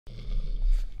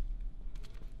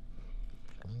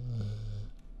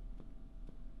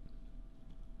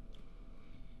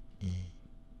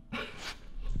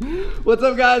What's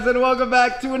up, guys, and welcome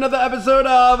back to another episode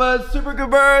of Super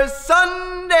Cooper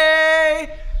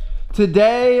Sunday.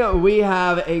 Today we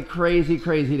have a crazy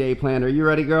day planned. Are you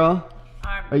ready, girl?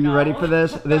 Are you ready for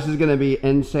this? This is gonna be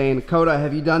insane. Koda,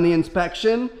 have you done the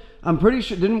inspection? I'm pretty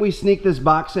sure, didn't we sneak this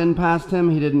box in past him?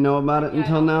 He didn't know about it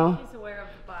until now. He's aware of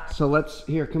the box. So let's,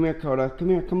 come here, Koda. Come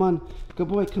here, come on. Good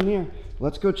boy, come here.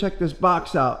 Let's go check this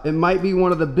box out. It might be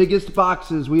one of the biggest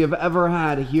boxes we have ever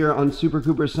had here on Super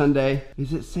Cooper Sunday.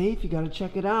 Is it safe? You gotta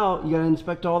check it out. You gotta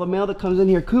inspect all the mail that comes in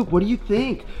here. Coop, what do you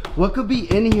think? What could be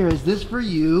in here? Is this for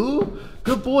you?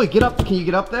 Good boy, get up. Can you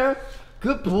get up there?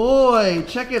 Good boy,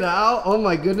 check it out. Oh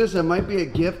my goodness, it might be a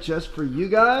gift just for you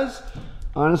guys.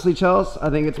 Honestly, Chelsea,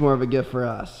 I think it's more of a gift for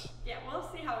us. Yeah, we'll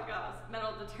see how it goes. Then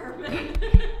I'll determine.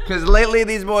 Because lately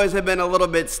these boys have been a little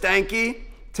bit stanky.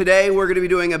 Today we're going to be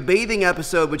doing a bathing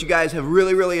episode, which you guys have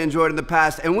really enjoyed in the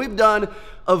past. And we've done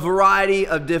a variety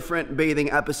of different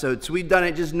bathing episodes. So we've done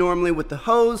it just normally with the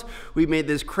hose. We made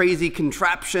this crazy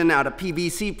contraption out of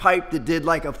PVC pipe that did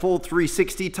like a full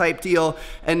 360 type deal.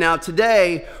 And now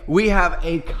today we have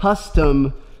a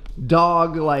custom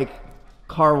dog like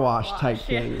car wash type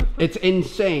thing. It's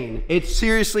insane. It's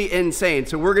seriously insane.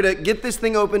 So we're gonna get this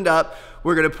thing opened up.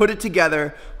 We're gonna put it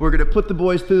together. We're gonna put the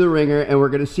boys through the ringer, and we're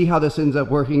gonna see how this ends up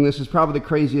working. This is probably the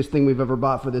craziest thing we've ever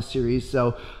bought for this series.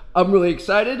 So I'm really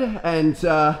excited, and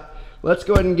let's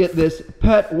go ahead and get this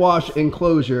pet wash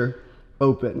enclosure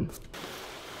open.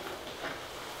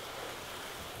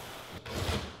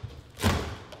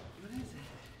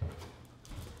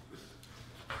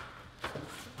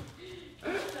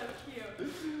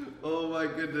 Oh my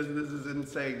goodness, this is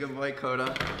insane. Good boy,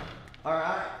 Koda. All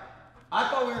right. I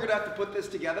thought we were gonna have to put this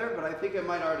together, but I think it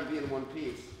might already be in one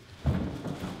piece.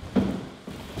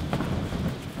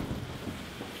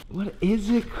 What is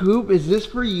it, Coop? Is this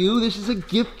for you? This is a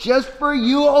gift just for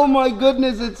you. Oh my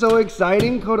goodness, it's so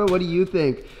exciting. Koda, what do you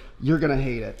think? You're gonna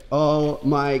hate it. Oh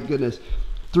my goodness.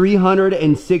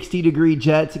 360-degree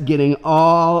jets getting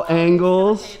all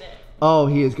angles. Oh,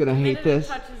 he is gonna hate this.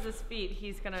 The minute it touches his feet,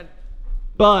 he's gonna...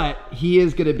 But he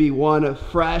is gonna be one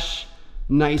fresh,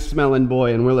 nice smelling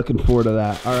boy, and we're looking forward to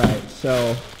that. All right,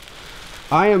 so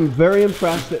I am very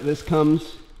impressed that this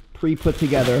comes pre-put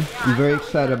together. Yeah, I'm very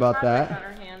excited about that.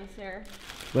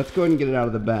 Let's go ahead and get it out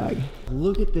of the bag.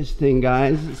 Look at this thing,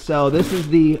 guys. So this is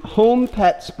the home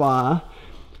pet spa.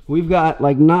 We've got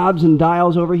like knobs and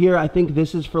dials over here. I think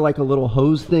this is for like a little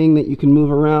hose thing that you can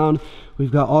move around.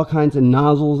 We've got all kinds of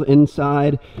nozzles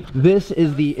inside. This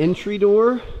is the entry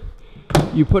door.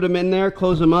 You put them in there,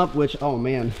 close them up, which, oh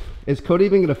man, is Koda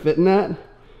even gonna fit in that?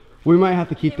 We might have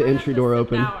to keep the entry door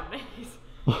open.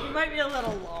 He might be a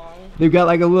little long. They've got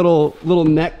like a little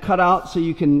neck cut out so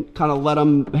you can kind of let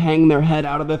them hang their head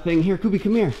out of the thing. Here, Koopy,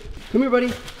 come here. Come here,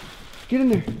 buddy. Get in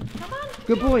there. Come on.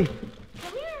 Good boy.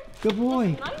 Come here. Good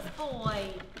boy. Nice boy.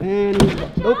 And,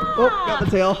 oh, got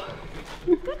the tail.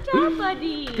 Good job,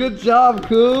 buddy. Good job,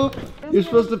 Coop. You're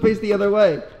supposed to face the other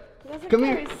way. Come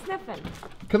here. He's sniffing.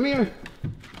 Come here.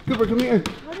 Cooper, come here.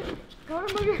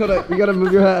 Koda, you gotta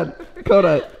move your head.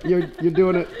 Koda, you're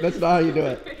doing it. That's not how you do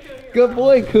it. Good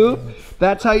boy, Coop.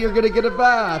 That's how you're gonna get a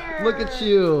bath. Look at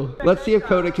you. Let's see if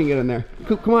Koda can get in there.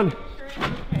 Coop, come on.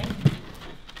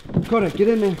 Koda, get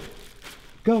in there.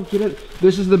 Go, get in.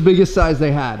 This is the biggest size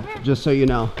they had, just so you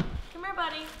know. Come here,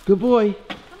 buddy. Good boy.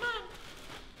 Come on.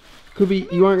 Koopy,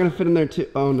 you aren't gonna fit in there too.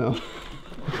 Oh no.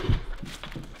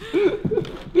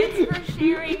 It's for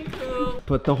sharing, Coop.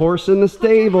 Put the horse in the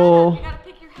stable. You gotta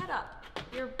pick your head up.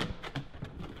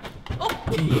 Oh.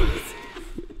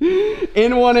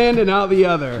 In one end and out the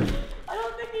other. I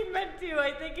don't think he meant to.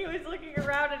 I think he was looking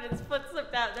around and his foot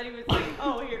slipped out. Then he was like,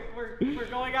 oh, here, we're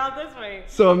going out this way.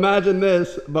 So imagine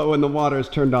this, but when the water is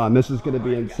turned on. This is gonna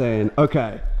be insane.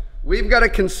 Okay. We've got to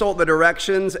consult the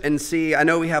directions and see. I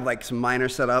know we have like some minor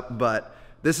setup, but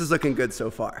this is looking good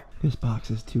so far. This box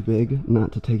is too big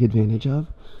not to take advantage of.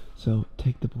 So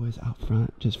take the boys out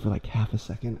front just for like half a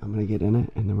second. I'm gonna get in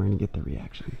it and then we're gonna get the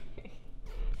reaction.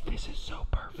 This is so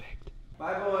perfect.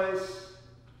 Bye, boys.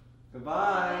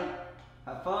 Goodbye.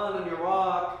 Have fun on your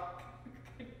walk.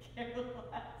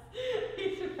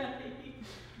 He's ready.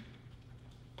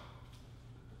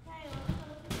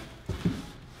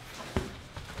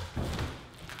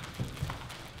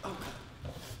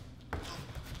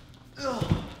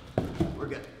 Oh, we're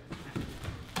good.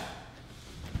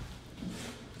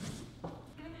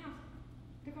 Get in the house.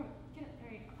 Get it.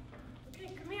 There you go.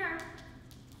 Okay, come here.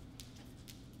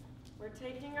 We're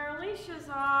taking our leashes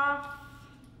off.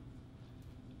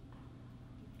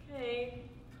 Okay,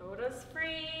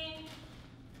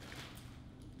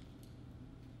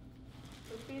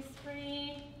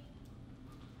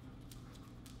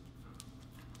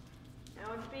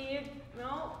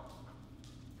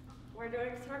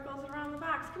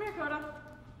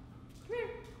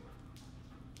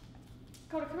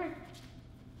 Koda, come here.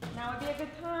 Now would be a good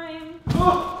time.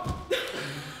 Oh.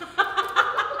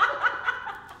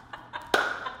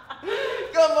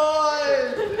 Come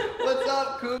on! What's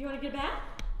up, Coop? You want to get a bath?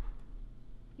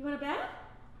 You want a bath?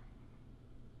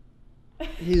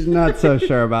 He's not so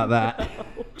sure about that.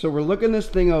 No. So we're looking this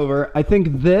thing over. I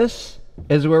think this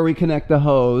is where we connect the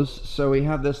hose. So we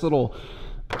have this little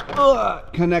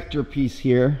connector piece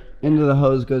here. Into the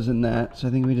hose goes in that. So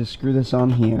I think we just screw this on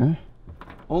here.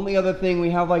 Only other thing, we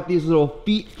have like these little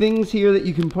feet things here that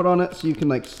you can put on it so you can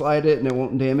like slide it and it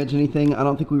won't damage anything. I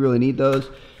don't think we really need those.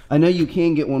 I know you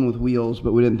can get one with wheels,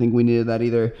 but we didn't think we needed that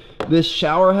either. This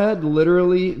shower head,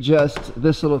 literally just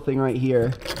this little thing right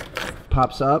here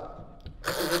pops up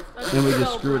and we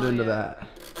just screw it into that.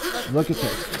 Look at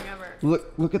this.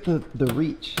 Look at the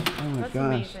reach. Oh my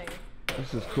gosh. Amazing.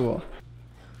 This is cool.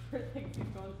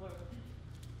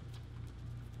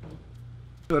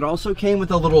 So it also came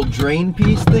with a little drain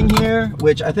piece thing here,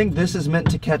 which I think this is meant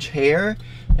to catch hair,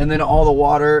 and then all the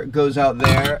water goes out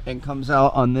there and comes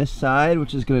out on this side,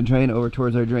 which is going to drain over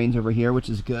towards our drains over here, which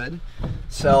is good.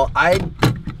 So I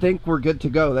think we're good to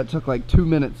go. That took like 2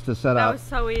 minutes to set up. That was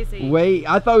so easy. Wait,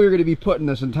 I thought we were going to be putting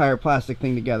this entire plastic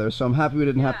thing together, so I'm happy we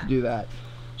didn't have to do that.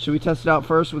 Should we test it out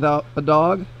first without a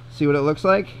dog? See what it looks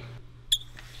like?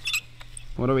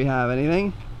 What do we have?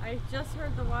 Anything? I just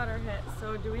heard the water hit,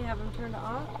 so do we have them turned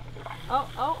off? Oh,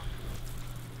 oh.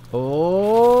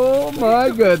 Oh my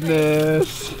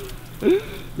goodness. This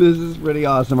is pretty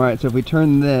awesome. All right, so if we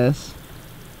turn this.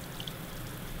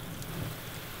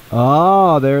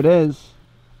 Oh, there it is.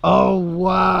 Oh,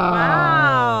 wow.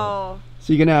 Wow.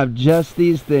 So you can have just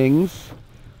these things,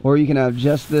 or you can have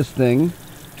just this thing,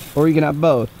 or you can have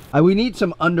both. We need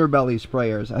some underbelly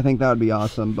sprayers. I think that would be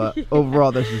awesome, but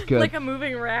overall this is good. Like a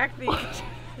moving rack.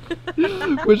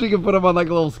 Wish we could put them on like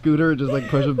a little scooter and just like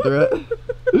push them through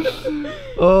it.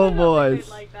 Oh boys,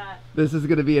 like that. This is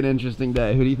gonna be an interesting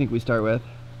day. Who do you think we start with?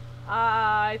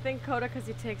 I think Koda, because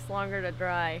he takes longer to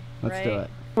dry. Let's do it.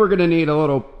 We're gonna need a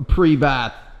little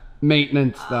pre-bath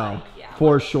maintenance though, yeah.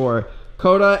 For sure.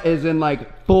 Koda is in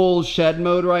like full shed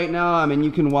mode right now. I mean,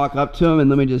 you can walk up to him and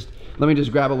let me just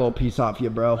grab a little piece off you,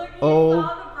 bro. Look, he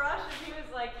saw the brush and he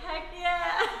was like, heck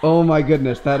yeah. Oh my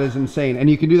goodness, that is insane. And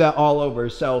you can do that all over.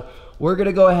 So we're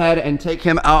gonna go ahead and take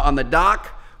him out on the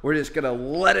dock. We're just gonna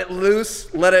let it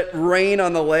loose, let it rain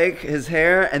on the lake, his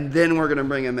hair, and then we're gonna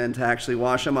bring him in to actually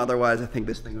wash him. Otherwise, I think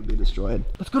this thing would be destroyed.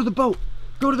 Let's go to the boat.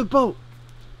 Go to the boat.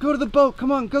 Go to the boat.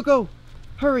 Come on, go, go.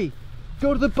 Hurry.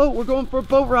 Go to the boat. We're going for a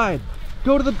boat ride.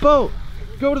 Go to the boat.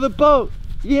 Go to the boat.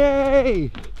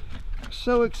 Yay.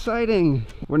 So exciting.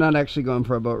 We're not actually going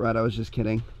for a boat ride. I was just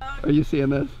kidding. Are you seeing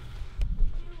this?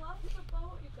 He loves the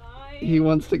boat, you guys. He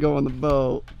wants to go on the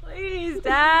boat. Please,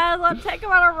 Dad, let's take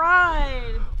him on a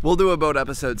ride. We'll do a boat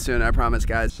episode soon, I promise,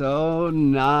 guys. So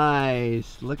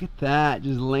nice. Look at that.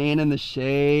 Just laying in the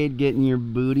shade, getting your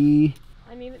booty.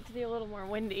 I need it to be a little more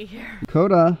windy here.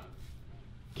 Koda.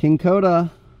 King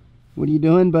Koda. What are you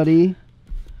doing, buddy?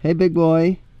 Hey, big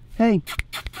boy. Hey.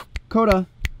 Koda.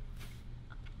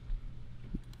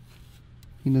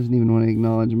 He doesn't even want to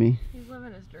acknowledge me. He's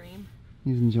living his dream.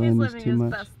 He's enjoying this too much. He's living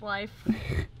his best life.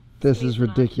 This is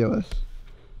ridiculous.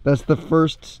 That's the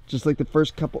first, just like the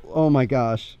first couple. Oh my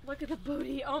gosh. Look at the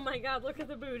booty. Oh my God, look at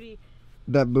the booty.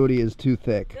 That booty is too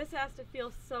thick. This has to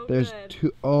feel so There's good.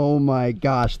 too, oh my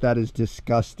gosh, that is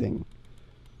disgusting.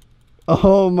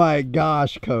 Oh my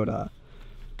gosh, Koda.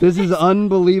 This is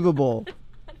unbelievable.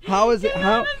 How is it,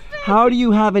 how do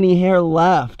you have any hair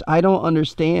left? I don't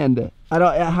understand.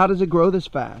 How does it grow this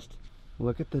fast?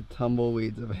 Look at the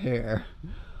tumbleweeds of hair.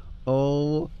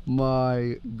 Oh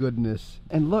my goodness.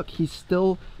 And look, he's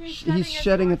still, he's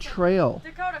shedding a trail.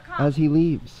 Dakota, come. As he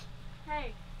leaves.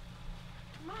 Hey,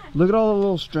 come on. Look at all the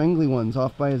little strangly ones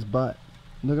off by his butt.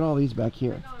 Look at all these back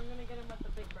here. I know, I'm gonna get him with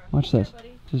the big brush. Watch this.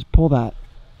 Just pull that.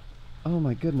 Oh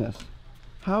my goodness.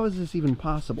 How is this even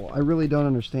possible? I really don't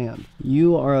understand.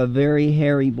 You are a very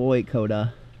hairy boy,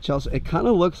 Koda. Chelsea, it kind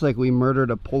of looks like we murdered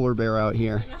a polar bear out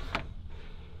here.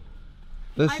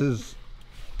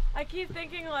 I keep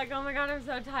thinking like, oh my God, I'm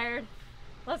so tired.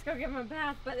 Let's go give him a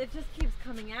bath, but it just keeps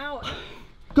coming out.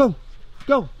 Go,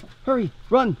 go, hurry,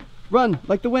 run, run,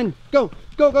 like the wind. Go,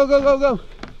 go, go, go, go, go,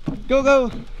 go,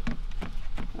 go.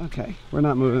 Okay, we're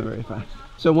not moving very fast.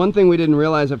 So one thing we didn't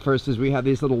realize at first is we have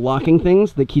these little locking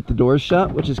things that keep the doors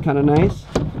shut, which is kind of nice.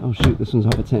 Oh shoot, this one's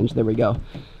off its hinge. There we go.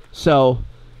 So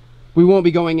we won't be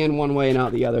going in one way and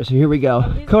out the other. So here we go.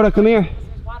 Oh, Koda, come here.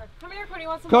 Water. Come here, Koda. You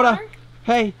want some Koda, water?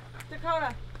 hey.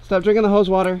 Dakota. Stop drinking the hose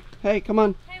water. Hey, come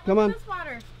on. Hey, come on. Look at this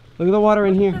water. Look at the water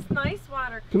in here. This nice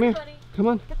water. Come here. Buddy. Come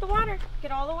on. Get the water.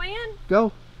 Get all the way in.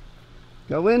 Go.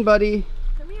 Go in, buddy.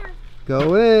 Come here.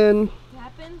 Go in.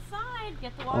 Step inside.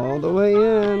 Get the water. All the way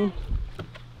in.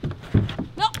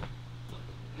 No.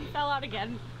 He fell out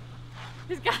again.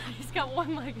 He's got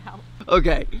one leg out.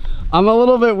 Okay, I'm a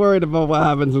little bit worried about what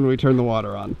happens when we turn the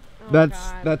water on. Oh,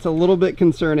 That's a little bit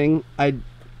concerning. I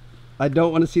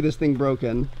don't want to see this thing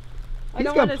broken. He's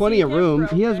got plenty of room.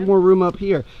 He has more room up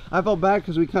here. I felt bad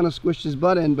because we kind of squished his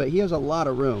butt in, but he has a lot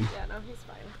of room. Yeah, no, he's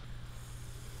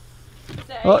fine.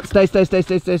 Stay. Oh, stay.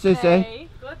 Stay.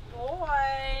 Good boy.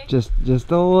 Just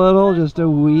a little, just a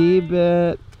wee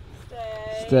bit.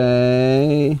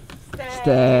 Stay.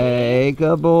 Stay.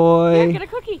 Good boy. Yeah, get a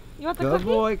cookie. You want the cookie? Good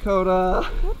boy, Koda.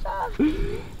 Good job.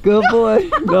 Good boy.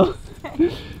 No.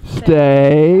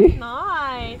 Stay.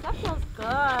 Nice. That feels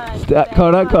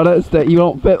good. Koda, stay. You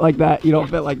don't fit like that. You don't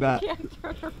fit like that. Turn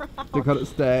around. Dakota,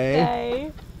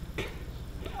 stay.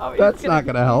 Oh, That's not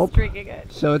gonna help. He's drinking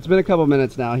it. So it's been a couple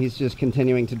minutes now. He's just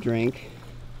continuing to drink.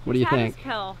 What do you think?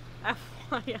 Pill.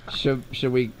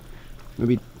 Should we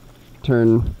maybe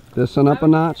turn this one up a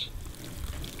notch?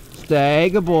 Stay,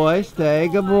 good boy. Stay,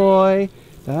 good boy.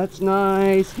 That's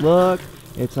nice. Look,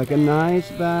 it's like a nice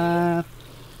bath.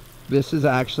 This is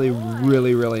actually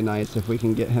really, really nice if we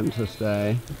can get him to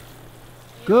stay.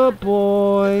 Good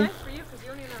boy. It's nice for you because you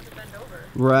don't even have to bend over.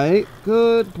 Right?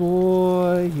 Good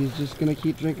boy. He's just gonna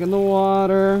keep drinking the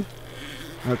water.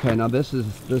 Okay, now this is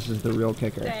the real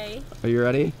kicker. Stay. Are you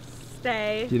ready?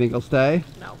 Stay. Do you think he'll stay?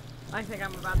 No. I think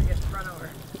I'm about to get run over.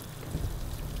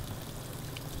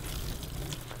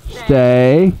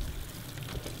 Stay.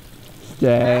 Stay.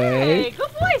 Hey, good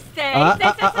boy, stay.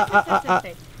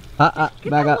 Stay. Get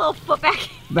Back that up. little foot back.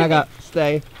 Back up.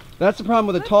 Stay. That's the problem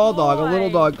with a Good tall dog. A little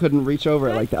boy. dog couldn't reach over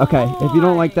it Good like that. Okay, if you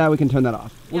don't like boy. that, we can turn that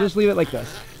off. We'll Yeah. just leave it like this.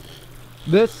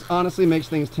 This honestly makes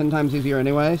things 10 times easier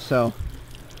anyway, so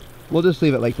we'll just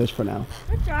leave it like this for now.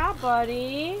 Good job,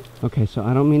 buddy. Okay, so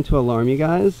I don't mean to alarm you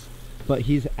guys, but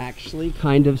he's actually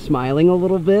kind of smiling a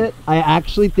little bit. I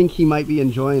actually think he might be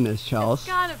enjoying this, It's Chelsea.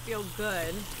 gotta feel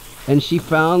good. And she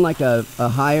found like a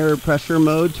higher pressure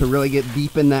mode to really get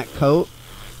deep in that coat.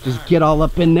 Just get all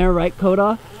up in there, right,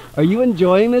 Koda? Are you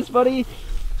enjoying this, buddy?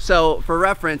 So, for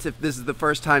reference, if this is the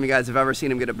first time you guys have ever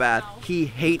seen him get a bath, he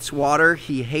hates water,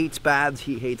 he hates baths,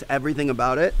 he hates everything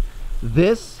about it.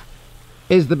 This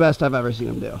is the best I've ever seen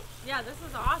him do. Yeah, this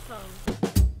is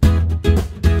awesome.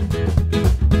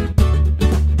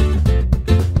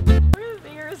 Look at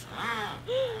his ears.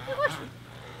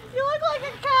 You look like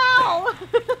a cow.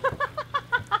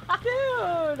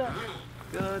 Dude.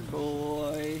 Good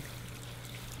boy.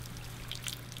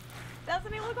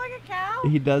 Doesn't he look like a cow?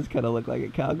 He does kind of look like a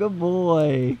cow. Good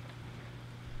boy.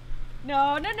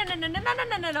 No.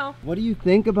 What do you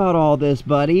think about all this,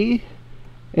 buddy?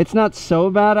 It's not so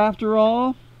bad after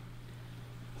all.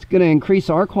 It's going to increase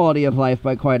our quality of life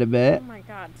by quite a bit. Oh my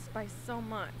God, by so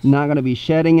much. Not going to be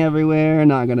shedding everywhere,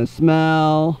 not going to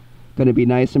smell. Going to be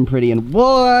nice and pretty and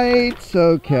white.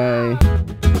 Okay. Wow.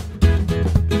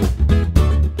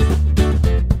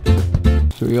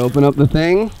 Should we open up the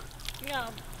thing? Yeah.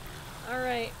 All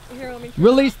right. Here, let me.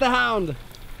 Release the hound.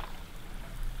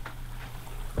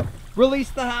 Release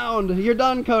the hound. You're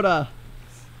done, Koda.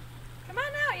 Come on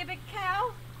out, you big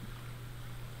cow.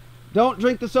 Don't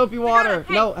drink the soapy water.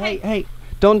 Dakota, No, hey. hey.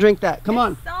 Don't drink that. Come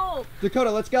on. Soap.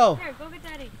 Dakota, let's go. Here, go get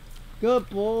Daddy. Good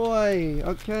boy.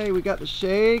 Okay, we got the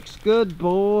shakes. Good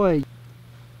boy.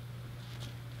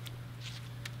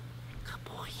 Good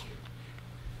boy.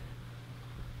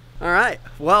 All right.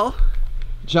 Well,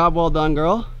 job well done,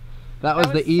 girl. That was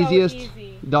the so easiest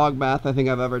easy. dog bath I think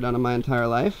I've ever done in my entire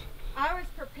life. I was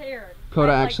prepared.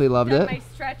 Koda I, actually loved done it. My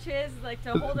stretches, like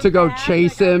to hold To him go back,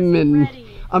 chase like, I was him and ready.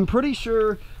 I'm pretty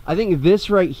sure, I think this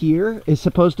right here is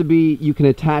supposed to be, you can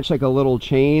attach like a little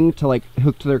chain to like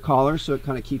hook to their collar so it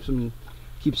kind of keeps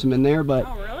them in there, but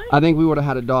Oh, really? I think we would have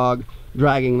had a dog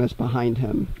dragging this behind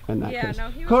him in that Yeah, case. no,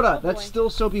 he was Koda, a that's boy. still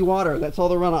soapy water. That's all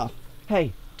the runoff.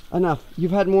 Hey, enough.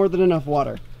 You've had more than enough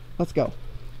water. Let's go.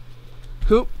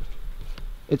 Coop,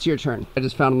 it's your turn. I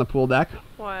just found on the pool deck.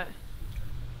 What?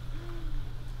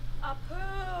 A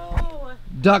poo.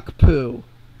 Duck poo.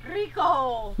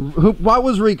 Rico. What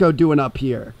was Rico doing up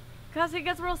here? Because he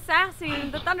gets real sassy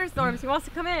in the thunderstorms. He wants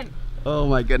to come in. Oh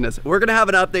my goodness. We're gonna have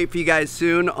an update for you guys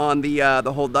soon on the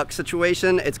whole duck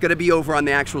situation. It's gonna be over on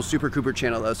the actual Super Cooper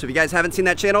channel though. So if you guys haven't seen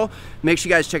that channel, make sure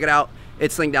you guys check it out.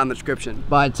 It's linked down in the description.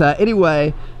 But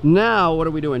anyway, now what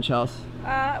are we doing, Chelsea?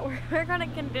 We're gonna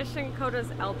condition Koda's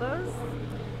elbows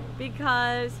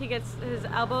because his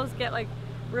elbows get like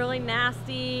really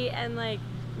nasty and like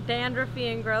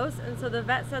dandruffy and gross, and so the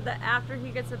vet said that after he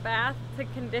gets a bath to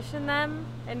condition them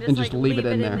and just, like, leave it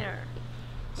in there.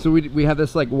 So we have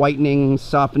this like whitening,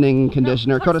 softening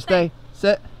conditioner. Koda, Koda, stay.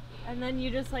 Sit. And then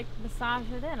you just like massage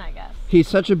it in, I guess. He's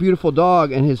such a beautiful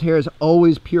dog, and his hair is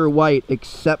always pure white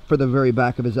except for the very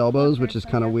back of his elbows, which is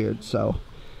kind of weird. So,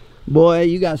 boy,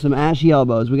 you got some ashy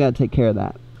elbows. We got to take care of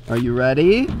that. Are you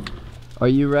ready? Are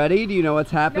you ready? Do you know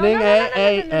what's happening?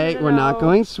 Hey, we're not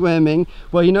going swimming.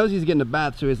 Well, he knows he's getting a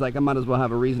bath, so he's like, I might as well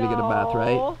have a reason to get a bath,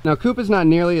 right? Now, Coop is not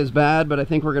nearly as bad, but I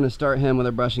think we're gonna start him with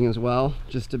a brushing as well,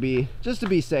 just to be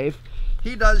safe.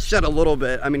 He does shed a little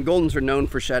bit. I mean, Goldens are known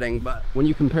for shedding, but when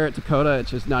you compare it to Koda, it's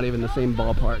just not even the same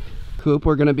ballpark. Coop,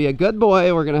 we're gonna be a good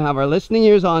boy. We're gonna have our listening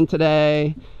ears on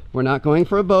today. We're not going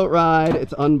for a boat ride.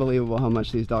 It's unbelievable how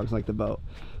much these dogs like the boat.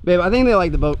 Babe, I think they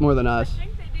like the boat more than us,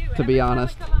 to be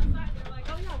honest.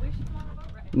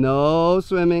 No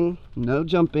swimming, no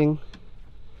jumping.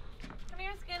 Come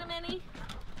here, Skinnaminnie.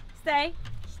 Stay.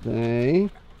 Stay.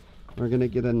 We're gonna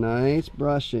get a nice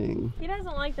brushing. He doesn't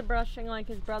like the brushing like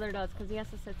his brother does because he has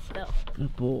to sit still.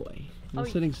 Good boy. No,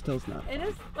 sitting still's not. It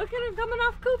is. Look at him coming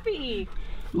off Koopy.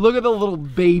 Look at the little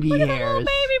baby hairs. Look at the little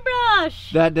baby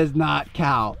brush. That does not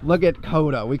count. Look at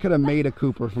Koda. We could have made a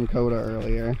Cooper from Koda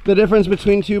earlier. The difference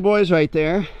between two boys right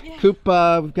there. Yeah. Coop,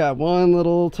 we've got one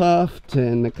little tuft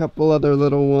and a couple other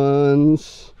little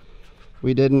ones.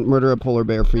 We didn't murder a polar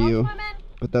bear for you,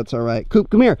 but that's all right. Coop,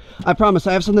 come here. I promise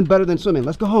I have something better than swimming.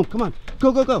 Let's go home. Come on.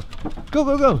 Go, go, go. Go,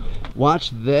 go, go.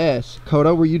 Watch this.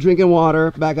 Koda, were you drinking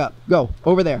water? Back up. Go.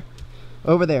 Over there.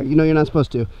 Over there. You know you're not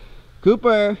supposed to.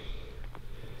 Cooper.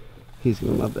 He's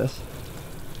gonna love this.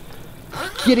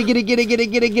 Get it, get it, get it, get it,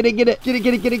 get it, get it, get it, get it,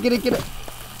 get it, get it, get it, get it,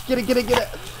 get it, get it, get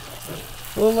it.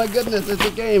 Oh my goodness, it's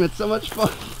a game. It's so much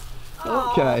fun.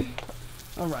 Okay.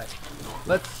 All right.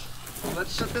 Let's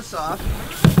shut this off.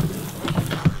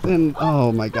 And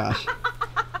oh my gosh.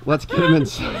 Let's get him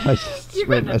inside. I just sprayed myself. You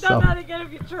couldn't have done that again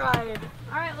if you tried.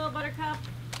 All right, little buttercup.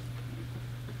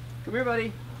 Come here,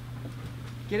 buddy.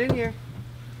 Get in here.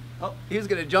 Oh, he was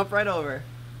gonna jump right over.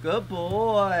 Good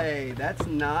boy. That's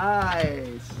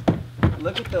nice.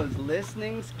 Look at those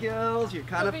listening skills. You're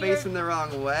kind of facing the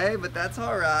wrong way, but that's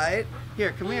all right.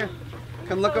 Here, come here.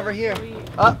 Come look over here.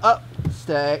 Up.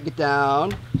 Stay. Get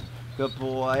down. Good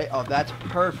boy. Oh, that's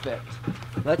perfect.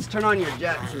 Let's turn on your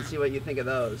jets and see what you think of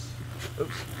those.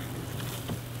 Oops.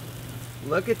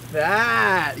 Look at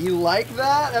that. You like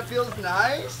that? That feels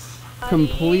nice.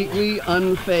 Completely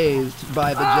unfazed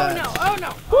by the jets. Oh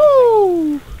no.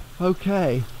 Oh no. Woo!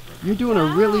 Okay. You're doing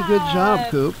a really good job,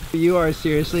 Coop. You are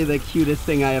seriously the cutest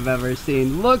thing I have ever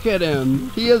seen. Look at him.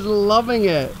 He is loving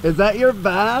it. Is that your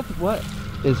bath? What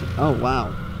is, oh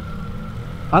wow.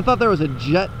 I thought there was a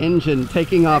jet engine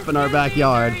taking off in our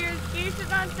backyard. Your ski should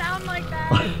not sound like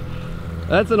that.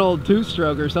 That's an old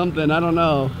two-stroke or something. I don't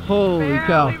know. Holy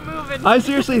cow. I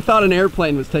seriously thought an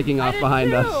airplane was taking off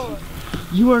behind us.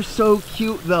 You are so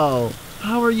cute though.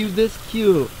 How are you this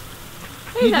cute?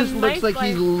 He just looks like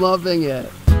he's loving it.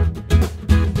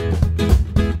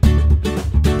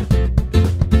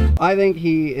 I think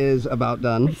he is about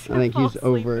done. I think he's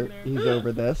over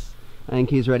this. I think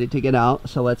he's ready to get out.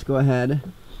 So let's go ahead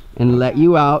and let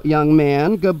you out, young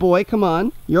man. Good boy, come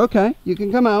on. You're okay. You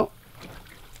can come out.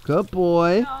 Good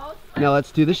boy. Now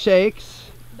let's do the shakes.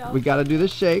 We got to do the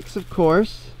shakes, of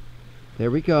course.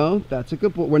 There we go. That's a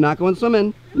good boy. We're not going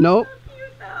swimming. Nope.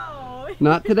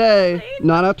 Not today.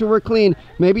 Not after we're clean.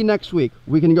 Maybe next week.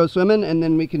 We can go swimming and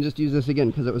then we can just use this again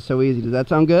because it was so easy. Does that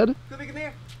sound good? Koopy, come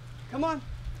here. Come on.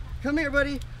 Come here,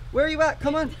 buddy. Where are you at?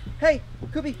 Come on. Hey,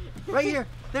 Koopy. Right here.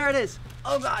 There it is.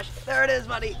 Oh gosh. There it is,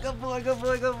 buddy. Good boy, good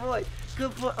boy, good boy.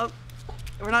 Good boy. Oh,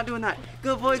 we're not doing that.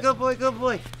 Good boy, good boy, good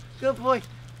boy. Good boy.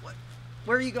 What?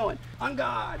 Where are you going? On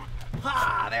guard.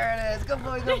 Ha! There it is. Good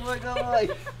boy, good boy, good boy.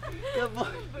 Good boy.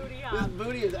 This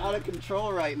booty is out of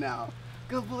control right now.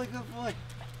 Good boy, good boy.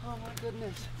 Oh my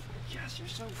goodness. Yes, you're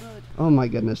so good. Oh my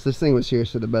goodness, this thing was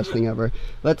seriously the best thing ever.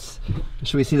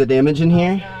 Should we see the damage in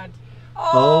here?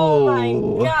 Oh my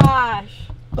gosh.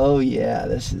 Oh yeah,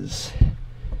 this is,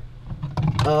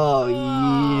 oh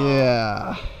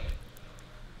yeah.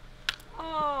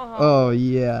 Oh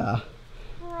yeah.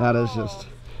 That is just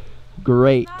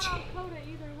great. Not on Koda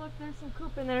either. Look, there's some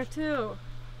poop in there too.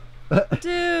 Dude.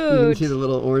 You can see the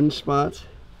little orange spots?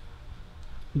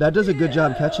 That does a good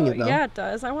job catching it though. Yeah, it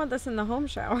does. I want this in the home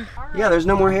shower. Yeah, there's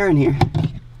no more hair in here.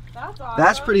 That's awesome.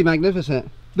 That's pretty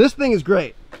magnificent. This thing is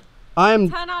great.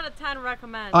 10 out of 10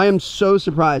 recommend. I am so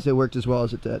surprised it worked as well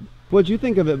as it did. What'd you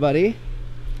think of it, buddy?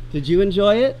 Did you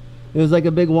enjoy it? It was like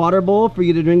a big water bowl for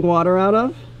you to drink water out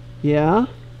of? Yeah?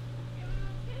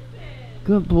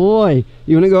 Good boy.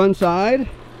 You want to go inside?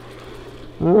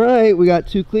 All right, we got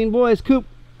two clean boys. Coop,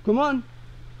 come on.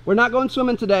 We're not going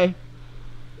swimming today.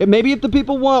 Maybe if the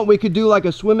people want, we could do like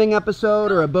a swimming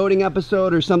episode or a boating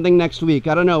episode or something next week.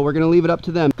 I don't know. We're going to leave it up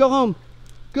to them. Go home.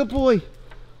 Good boy.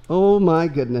 Oh my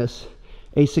goodness.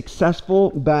 A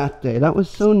successful bath day. That was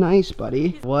so nice,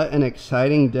 buddy. What an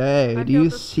exciting day. Do you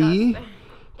see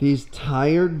these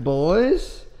tired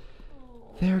boys?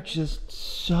 They're just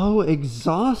so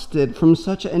exhausted from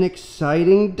such an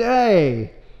exciting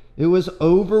day. It was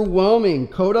overwhelming.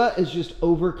 Koda is just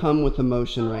overcome with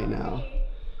emotion right now.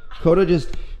 Koda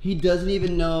he doesn't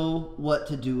even know what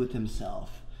to do with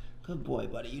himself. Good boy,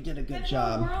 buddy. You did a good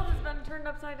job. The world has been turned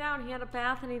upside down. He had a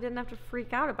bath and he didn't have to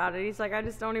freak out about it. He's like, I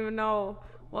just don't even know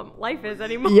what life is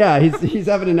anymore. Yeah, he's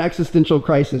having an existential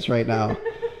crisis right now.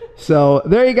 So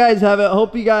there you guys have it.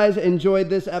 Hope you guys enjoyed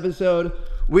this episode.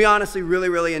 We honestly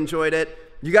really enjoyed it.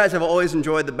 You guys have always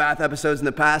enjoyed the bath episodes in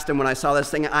the past, and when I saw this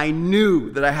thing, I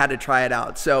knew that I had to try it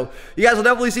out. So you guys will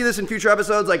definitely see this in future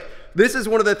episodes. Like, this is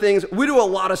one of the things, we do a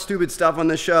lot of stupid stuff on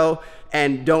this show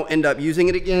and don't end up using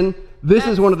it again. This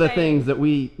is one of the things that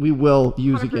we will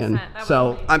use again.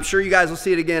 So I'm sure you guys will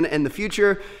see it again in the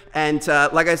future. And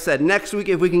like I said, next week,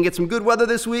 if we can get some good weather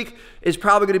this week, is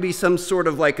probably going to be some sort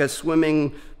of like a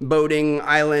swimming, boating,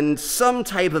 island, some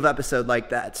type of episode like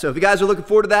that. So if you guys are looking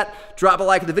forward to that, drop a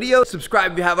like to the video,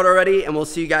 subscribe if you haven't already, and we'll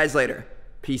see you guys later.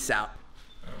 Peace out.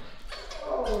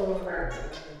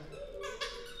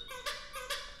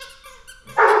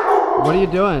 What are you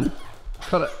doing?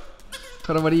 Koda,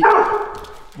 what are you...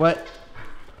 What?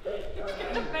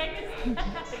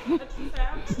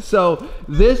 So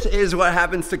this is what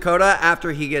happens to Koda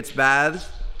after he gets baths.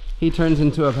 He turns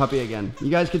into a puppy again. You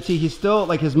guys can see he's still,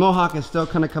 like, his mohawk is still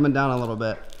kind of coming down a little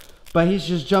bit. But he's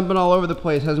just jumping all over the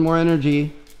place, has more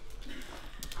energy.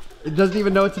 It doesn't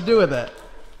even know what to do with it.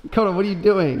 Koda, what are you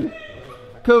doing?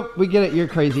 Coop, we get it, you're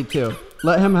crazy too.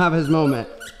 Let him have his moment.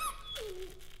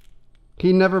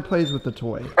 He never plays with the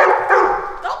toy.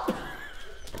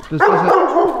 This doesn't...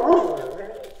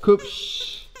 Coop,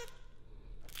 shh.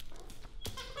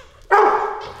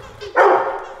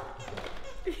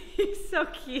 He's so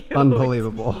cute.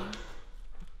 Unbelievable.